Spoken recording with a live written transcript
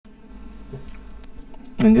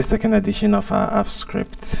In this second edition of our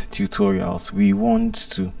AppScript tutorials, we want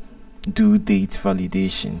to do date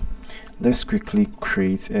validation. Let's quickly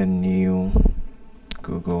create a new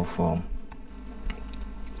Google form.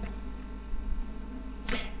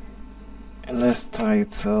 And let's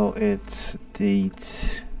title it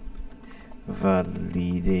date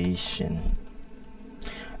validation.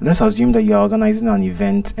 Let's assume that you're organizing an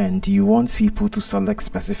event and you want people to select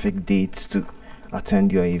specific dates to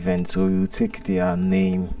attend your event. So you take their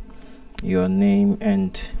name, your name,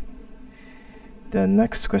 and the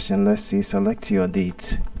next question, let's say select your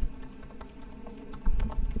date.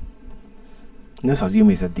 Let's assume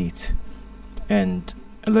it's a date, and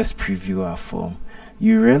let's preview our form.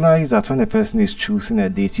 You realize that when a person is choosing a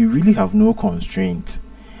date, you really have no constraint.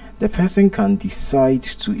 The person can decide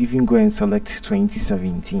to even go and select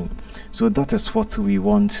 2017. So that is what we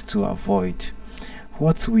want to avoid.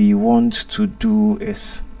 What we want to do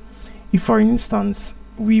is, if for instance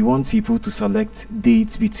we want people to select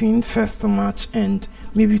dates between 1st March and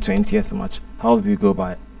maybe 20th March, how do we go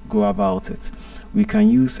about it? We can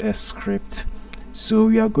use a script. So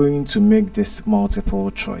we are going to make this multiple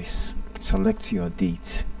choice. Select your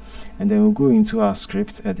date, and then we'll go into our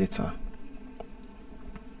script editor.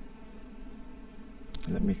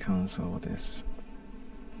 Let me cancel this.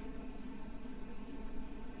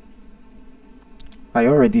 I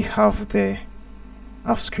already have the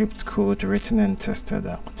AppScript code written and tested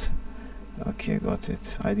out. Okay, got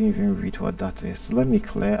it. I didn't even read what that is. Let me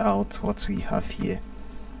clear out what we have here.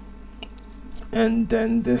 And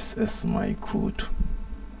then this is my code.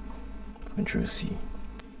 Control C.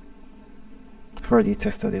 I've already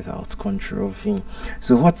tested it out. Control V.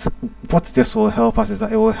 So what this will help us is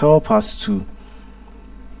that it will help us to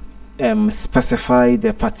specify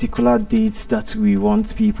the particular dates that we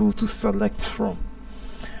want people to select from.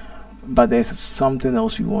 But there's something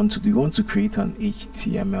else we want to do. We want to create an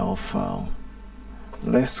HTML file.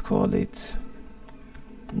 Let's call it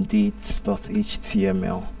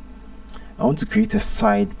dates.html. I want to create a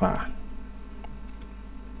sidebar.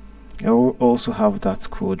 I will also have that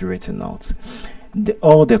code written out.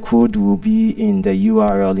 All the code will be in the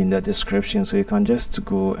URL in the description, so you can just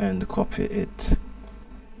go and copy it.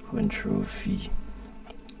 Control V.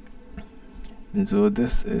 And so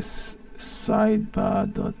this is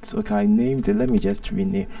sidebar dot, okay, I named it. Let me just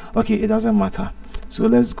rename. Okay, it doesn't matter. So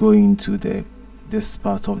let's go into this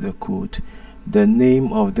part of the code. The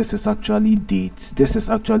name of this is actually dates. This is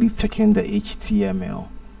actually picking the HTML.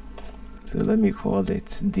 So let me call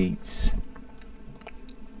it dates.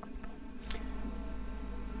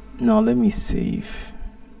 Now let me save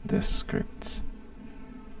the script.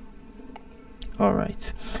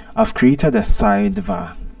 Alright, I've created a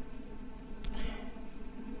sidebar.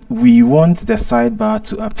 We want the sidebar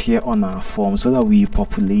to appear on our form so that we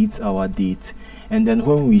populate our date, and then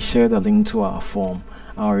when we share the link to our form,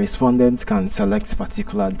 our respondents can select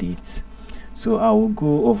particular dates. So I will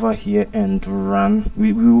go over here and run.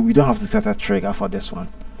 We don't have to set a trigger for this one.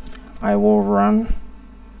 I will run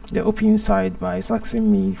the open sidebar. It's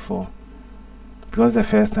asking me for, because the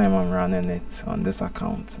first time I'm running it on this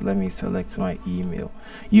account. Let me select my email.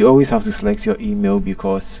 You always have to select your email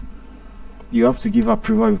because you have to give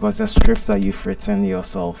approval, because the scripts that you've written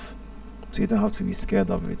yourself. So you don't have to be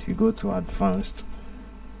scared of it. We go to advanced,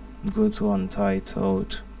 go to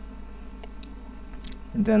untitled,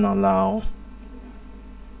 and then allow.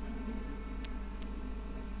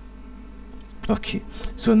 Okay,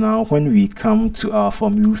 so now when we come to our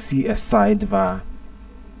form, you'll see a sidebar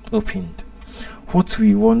opened. What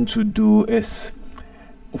we want to do is,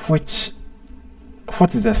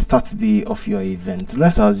 what is the start day of your event?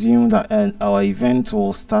 Let's assume that our event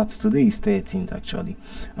will start, today is 13th actually.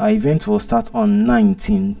 Our event will start on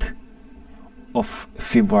 19th of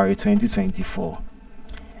February 2024.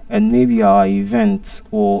 And maybe our event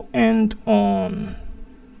will end on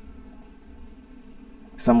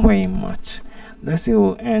somewhere in March. Let's say it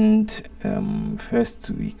will end first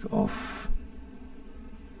week of,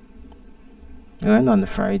 it will end on the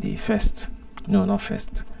Friday, first. No, not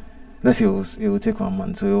first. Let's say it will take 1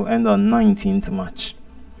 month, so it will end on 19th March.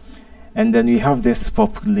 And then we have this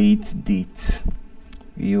populate date.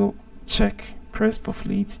 You check, press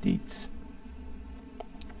populate dates.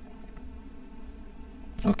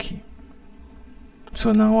 Okay.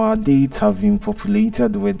 So now our dates have been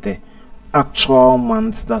populated with the actual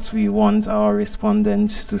months that we want our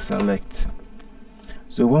respondents to select.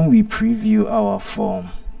 So when we preview our form,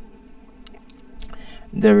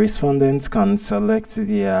 the respondents can select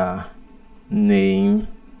their name.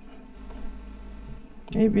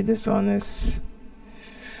 Maybe this one is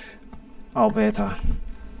Alberta.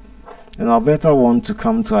 and Alberta want to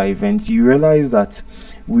come to our event, you realize that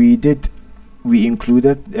we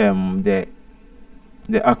included the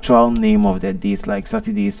actual name of the days, like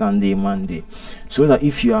Saturday, Sunday, Monday, so that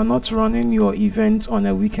if you are not running your event on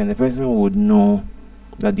a weekend, the person would know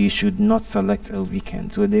that they should not select a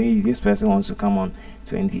weekend. So this person wants to come on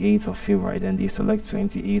 28th of February, then they select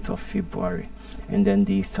 28th of February, and then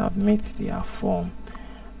they submit their form.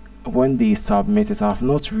 When they submit it, I've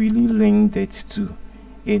not really linked it to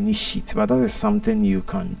any sheet, but that is something you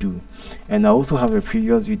can do. And I also have a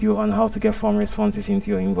previous video on how to get form responses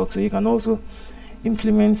into your inbox, so you can also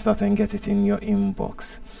implement that and get it in your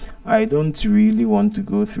inbox. I don't really want to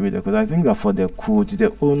go through the code. I think that for the code,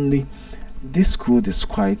 this code is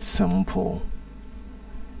quite simple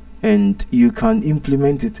and you can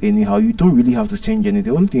implement it anyhow. You don't really have to change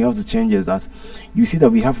anything. The only thing you have to change is that you see that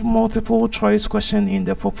we have multiple choice question in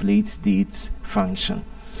the populate date function.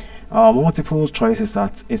 Our multiple choice is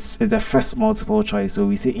that it's the first multiple choice, so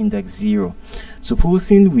we say index 0.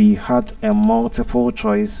 Supposing we had a multiple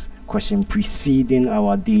choice question preceding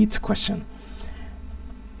our date question,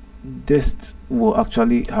 this will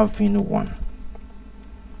actually have been 1.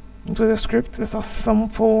 So the script is as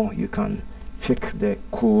simple. You can pick the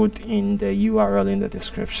code in the URL in the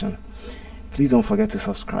description. Please don't forget to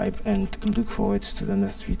subscribe and look forward to the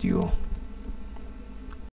next video.